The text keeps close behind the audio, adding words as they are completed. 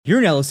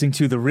You're now listening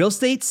to the Real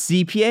Estate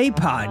CPA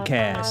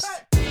Podcast,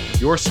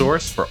 your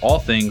source for all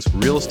things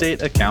real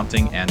estate,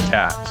 accounting, and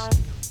tax.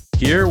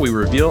 Here we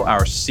reveal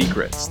our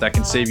secrets that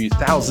can save you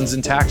thousands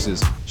in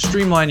taxes,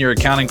 streamline your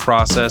accounting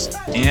process,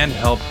 and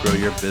help grow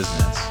your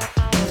business.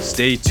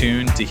 Stay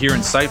tuned to hear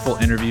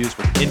insightful interviews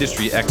with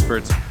industry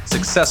experts,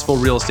 successful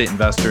real estate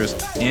investors,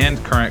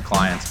 and current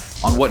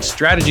clients on what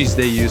strategies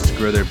they use to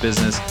grow their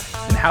business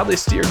and how they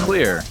steer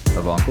clear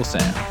of Uncle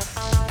Sam.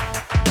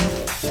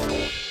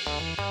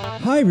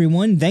 Hi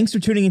everyone, thanks for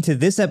tuning into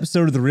this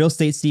episode of the Real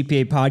Estate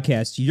CPA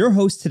Podcast. Your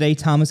host today,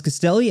 Thomas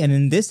Castelli, and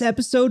in this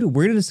episode,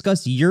 we're going to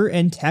discuss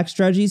year-end tax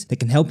strategies that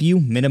can help you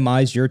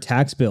minimize your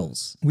tax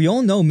bills. We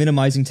all know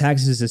minimizing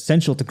taxes is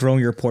essential to growing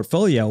your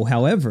portfolio.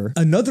 However,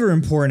 another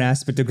important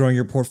aspect of growing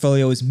your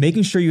portfolio is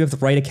making sure you have the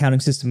right accounting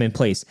system in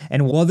place.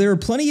 And while there are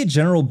plenty of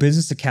general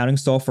business accounting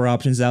software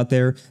options out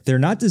there, they're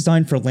not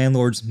designed for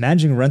landlords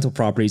managing rental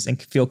properties and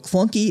can feel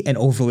clunky and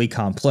overly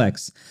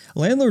complex.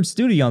 Landlord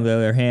Studio, on the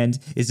other hand,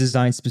 is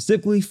designed specifically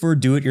for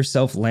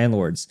do-it-yourself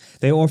landlords.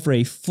 They offer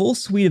a full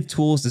suite of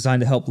tools designed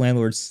to help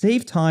landlords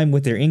save time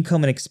with their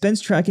income and expense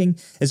tracking,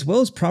 as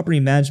well as property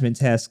management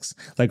tasks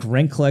like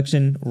rent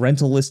collection,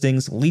 rental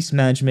listings, lease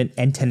management,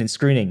 and tenant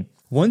screening.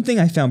 One thing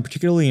I found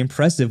particularly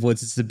impressive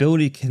was its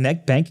ability to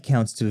connect bank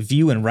accounts to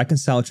view and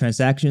reconcile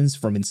transactions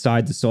from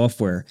inside the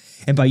software.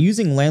 And by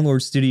using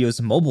Landlord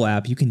Studio's mobile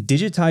app, you can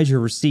digitize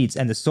your receipts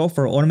and the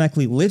software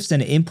automatically lifts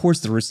and imports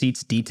the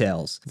receipts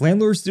details.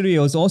 Landlord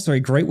Studio is also a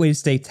great way to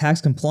stay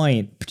tax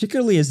compliant,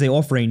 particularly as they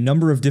offer a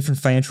number of different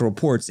financial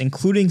reports,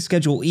 including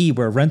Schedule E,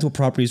 where rental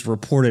properties are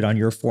reported on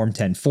your Form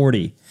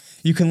 1040.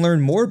 You can learn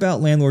more about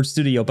Landlord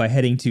Studio by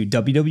heading to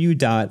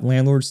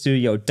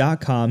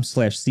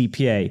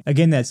www.landlordstudio.com/CPA.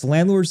 Again, that's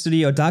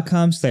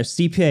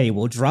landlordstudio.com/CPA.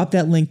 We'll drop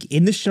that link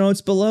in the show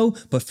notes below,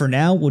 but for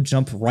now, we'll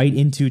jump right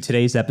into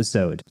today's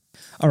episode.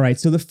 All right,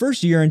 so the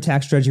first year-end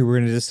tax strategy we're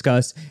going to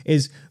discuss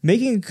is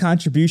making a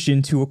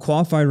contribution to a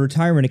qualified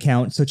retirement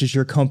account such as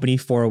your company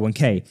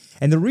 401k.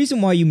 And the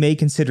reason why you may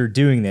consider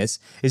doing this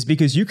is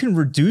because you can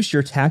reduce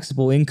your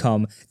taxable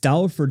income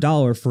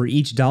dollar for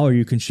each dollar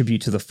you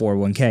contribute to the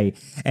 401k.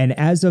 And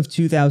as of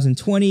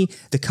 2020,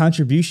 the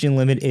contribution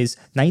limit is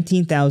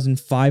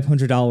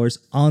 $19,500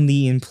 on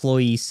the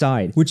employee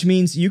side, which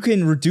means you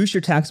can reduce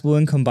your taxable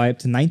income by up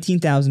to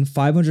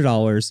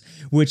 $19,500,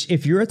 which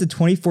if you're at the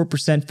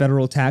 24%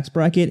 federal tax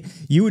bracket,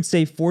 you would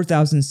save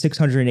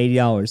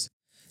 $4,680.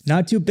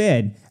 Not too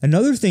bad.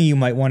 Another thing you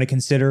might want to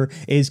consider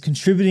is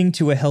contributing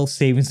to a health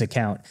savings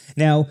account.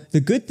 Now, the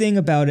good thing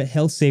about a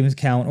health savings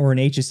account or an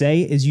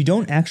HSA is you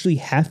don't actually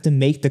have to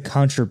make the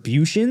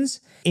contributions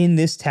in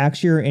this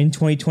tax year in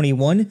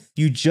 2021.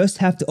 You just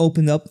have to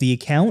open up the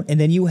account, and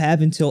then you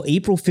have until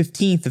April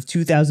 15th of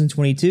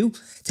 2022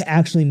 to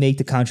actually make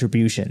the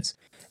contributions.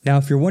 Now,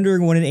 if you're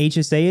wondering what an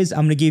HSA is,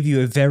 I'm going to give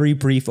you a very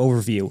brief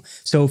overview.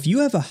 So if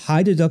you have a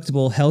high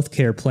deductible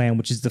healthcare plan,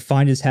 which is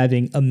defined as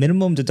having a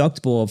minimum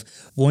deductible of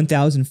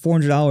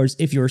 $1,400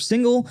 if you're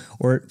single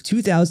or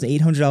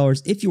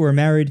 $2,800 if you are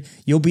married,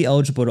 you'll be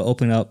eligible to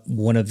open up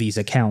one of these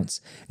accounts.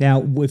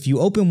 Now, if you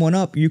open one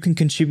up, you can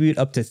contribute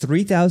up to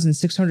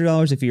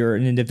 $3,600 if you're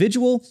an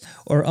individual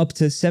or up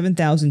to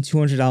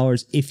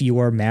 $7,200 if you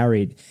are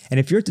married. And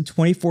if you're at the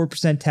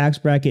 24% tax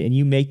bracket and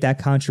you make that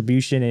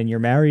contribution and you're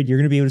married, you're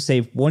going to be able to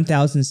save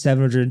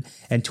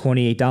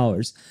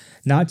 $1,728.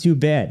 Not too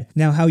bad.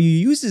 Now, how you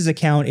use this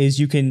account is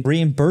you can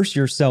reimburse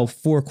yourself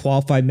for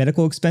qualified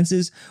medical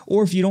expenses,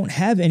 or if you don't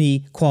have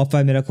any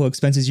qualified medical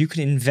expenses, you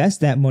can invest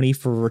that money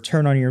for a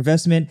return on your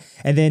investment.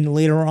 And then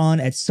later on,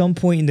 at some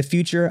point in the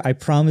future, I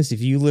promise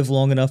if you live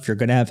long enough, you're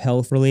going to have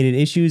health-related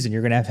issues and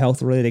you're going to have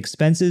health-related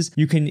expenses.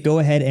 You can go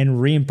ahead and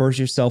reimburse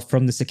yourself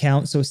from this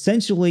account. So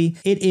essentially,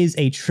 it is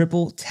a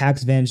triple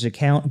tax advantage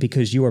account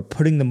because you are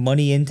putting the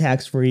money in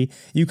tax-free.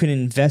 You can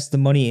invest the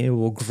money and it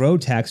will grow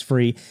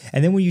tax-free.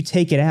 And then when you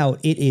take it out,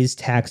 it is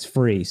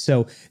tax-free.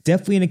 So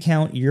definitely an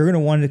account you're going to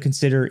want to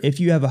consider if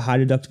you have a high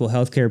deductible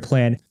healthcare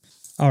plan.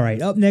 All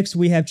right, up next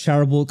we have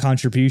charitable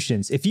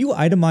contributions. If you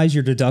itemize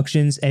your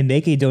deductions and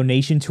make a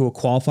donation to a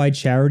qualified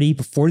charity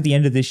before the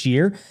end of this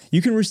year,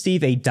 you can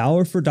receive a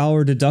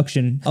dollar-for-dollar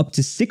deduction up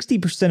to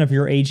 60% of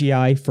your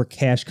AGI for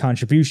cash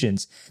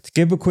contributions. To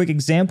give a quick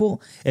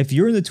example, if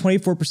you're in the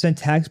 24%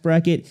 tax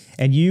bracket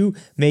and you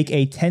make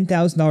a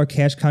 $10,000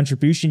 cash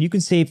contribution, you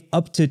can save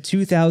up to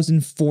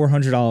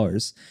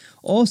 $2,400.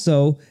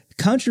 Also,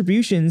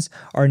 contributions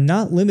are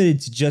not limited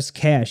to just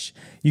cash.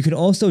 You can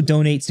also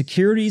donate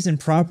securities and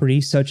property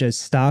such as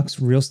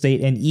stocks, real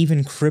estate, and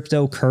even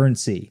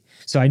cryptocurrency.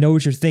 So I know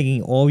what you're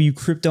thinking, all you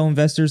crypto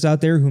investors out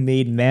there who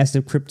made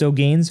massive crypto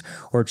gains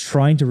or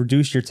trying to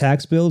reduce your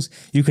tax bills,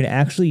 you can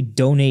actually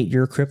donate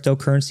your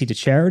cryptocurrency to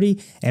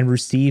charity and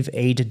receive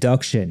a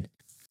deduction.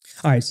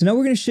 All right, so now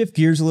we're going to shift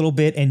gears a little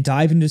bit and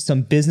dive into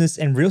some business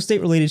and real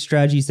estate related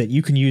strategies that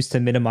you can use to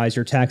minimize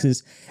your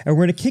taxes. And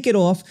we're going to kick it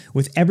off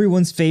with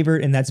everyone's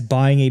favorite, and that's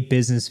buying a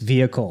business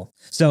vehicle.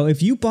 So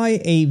if you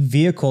buy a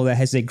vehicle that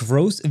has a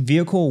gross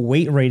vehicle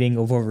weight rating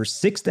of over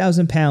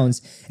 6,000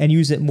 pounds and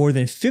use it more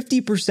than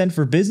 50%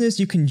 for business,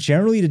 you can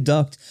generally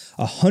deduct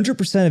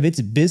 100% of its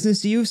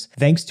business use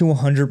thanks to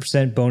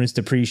 100% bonus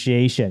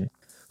depreciation.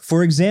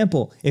 For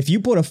example, if you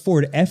bought a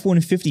Ford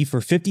F-150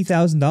 for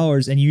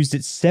 $50,000 and used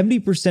it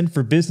 70%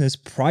 for business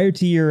prior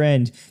to year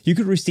end, you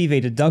could receive a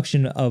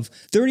deduction of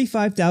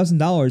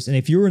 $35,000. And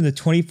if you were in the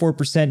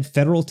 24%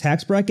 federal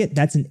tax bracket,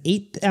 that's an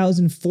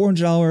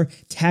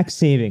 $8,400 tax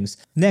savings.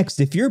 Next,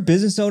 if you're a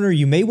business owner,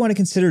 you may want to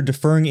consider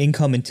deferring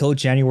income until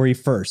January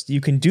 1st. You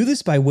can do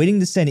this by waiting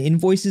to send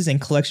invoices and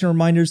collection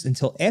reminders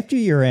until after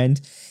year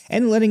end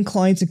and letting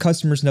clients and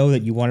customers know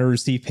that you want to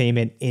receive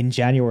payment in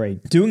January.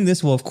 Doing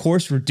this will, of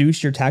course,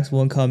 reduce your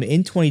taxable income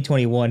in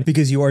 2021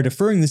 because you are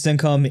deferring this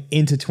income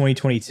into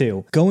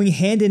 2022. Going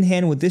hand in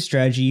hand with this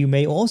strategy, you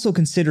may also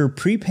consider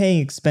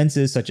prepaying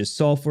expenses such as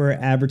software,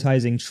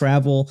 advertising,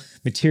 travel,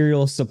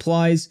 materials,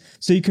 supplies,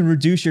 so you can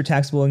reduce your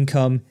taxable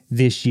income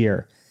this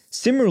year.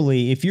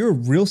 Similarly, if you're a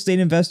real estate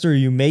investor,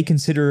 you may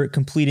consider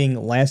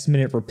completing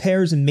last-minute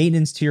repairs and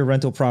maintenance to your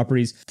rental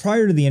properties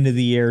prior to the end of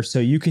the year so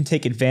you can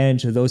take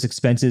advantage of those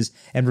expenses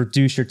and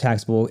reduce your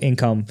taxable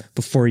income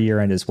before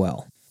year-end as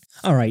well.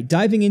 All right,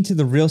 diving into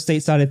the real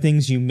estate side of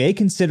things, you may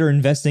consider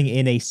investing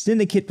in a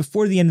syndicate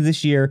before the end of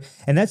this year,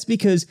 and that's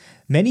because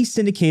many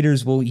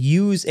syndicators will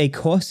use a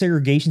cost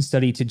segregation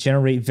study to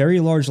generate very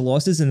large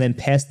losses and then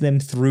pass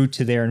them through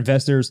to their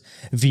investors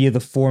via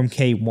the Form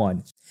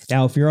K-1.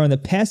 Now, if you're on the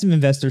passive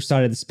investor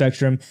side of the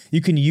spectrum,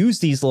 you can use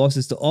these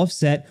losses to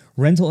offset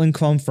rental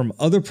income from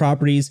other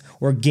properties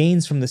or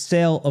gains from the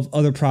sale of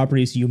other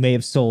properties you may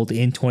have sold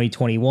in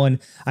 2021.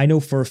 I know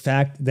for a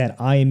fact that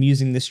I am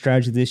using this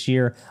strategy this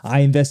year. I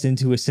invested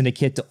into a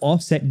syndicate to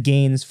offset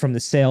gains from the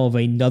sale of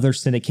another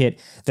syndicate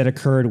that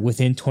occurred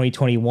within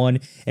 2021.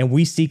 And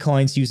we see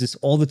clients use this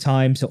all the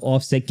time to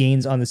offset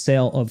gains on the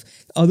sale of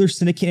other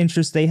syndicate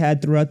interests they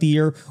had throughout the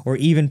year, or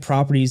even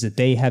properties that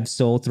they have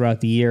sold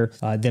throughout the year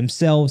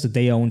themselves that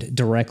they owned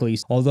directly.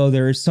 Although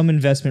there is some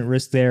investment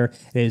risk there,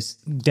 it is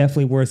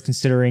definitely worth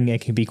considering. It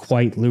can be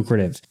quite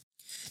lucrative.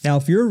 Now,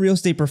 if you're a real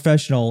estate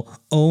professional,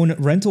 own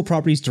rental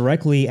properties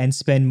directly, and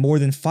spend more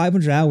than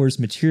 500 hours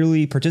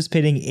materially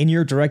participating in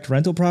your direct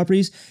rental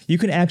properties, you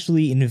can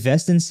actually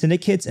invest in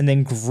syndicates and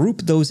then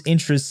group those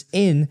interests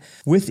in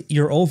with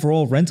your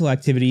overall rental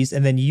activities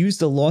and then use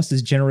the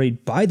losses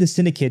generated by the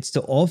syndicates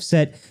to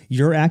offset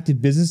your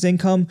active business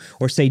income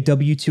or say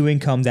W-2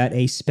 income that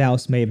a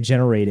spouse may have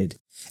generated.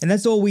 And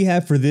that's all we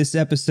have for this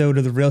episode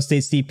of the Real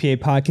Estate CPA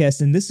podcast.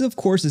 And this, of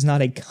course, is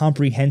not a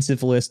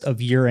comprehensive list of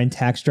year-end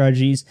tax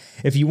strategies.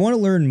 If you want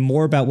to learn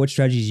more about what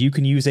strategies you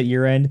can use at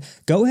year-end,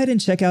 go ahead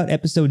and check out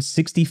episode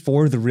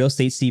 64 of the Real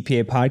Estate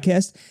CPA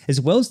podcast,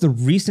 as well as the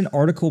recent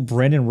article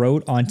Brandon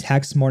wrote on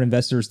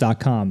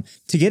TaxSmartInvestors.com.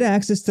 To get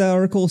access to that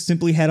article,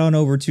 simply head on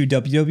over to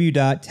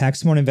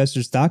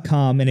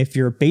www.TaxSmartInvestors.com. And if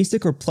you're a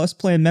basic or plus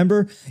plan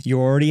member, you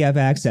already have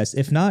access.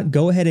 If not,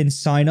 go ahead and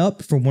sign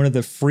up for one of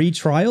the free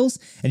trials,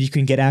 and you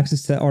can get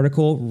access to that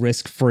article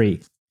risk-free.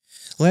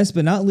 Last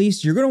but not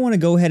least, you're going to want to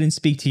go ahead and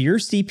speak to your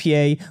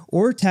CPA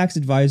or tax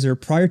advisor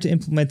prior to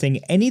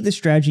implementing any of the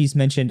strategies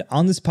mentioned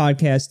on this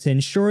podcast to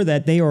ensure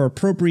that they are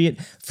appropriate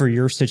for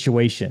your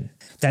situation.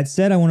 That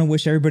said, I want to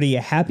wish everybody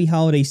a happy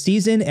holiday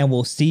season, and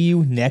we'll see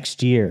you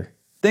next year.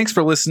 Thanks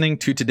for listening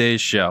to today's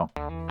show.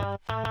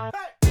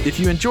 If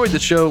you enjoyed the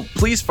show,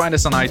 please find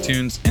us on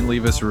iTunes and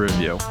leave us a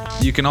review.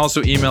 You can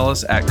also email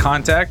us at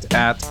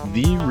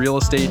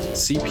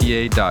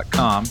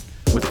contact@therealestatecpa.com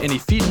with any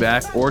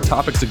feedback or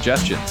topic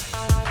suggestions.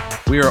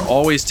 We are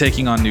always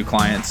taking on new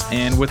clients,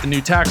 and with the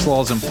new tax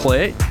laws in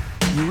play,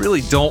 you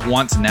really don't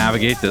want to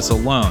navigate this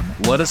alone.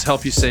 Let us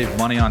help you save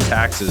money on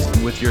taxes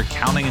and with your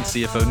accounting and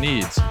CFO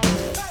needs.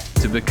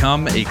 To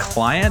become a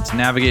client,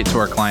 navigate to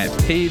our client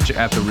page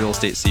at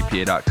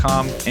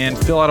therealestatecpa.com and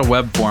fill out a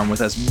web form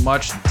with as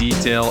much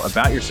detail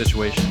about your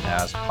situation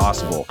as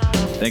possible.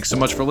 Thanks so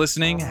much for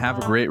listening. Have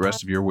a great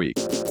rest of your week.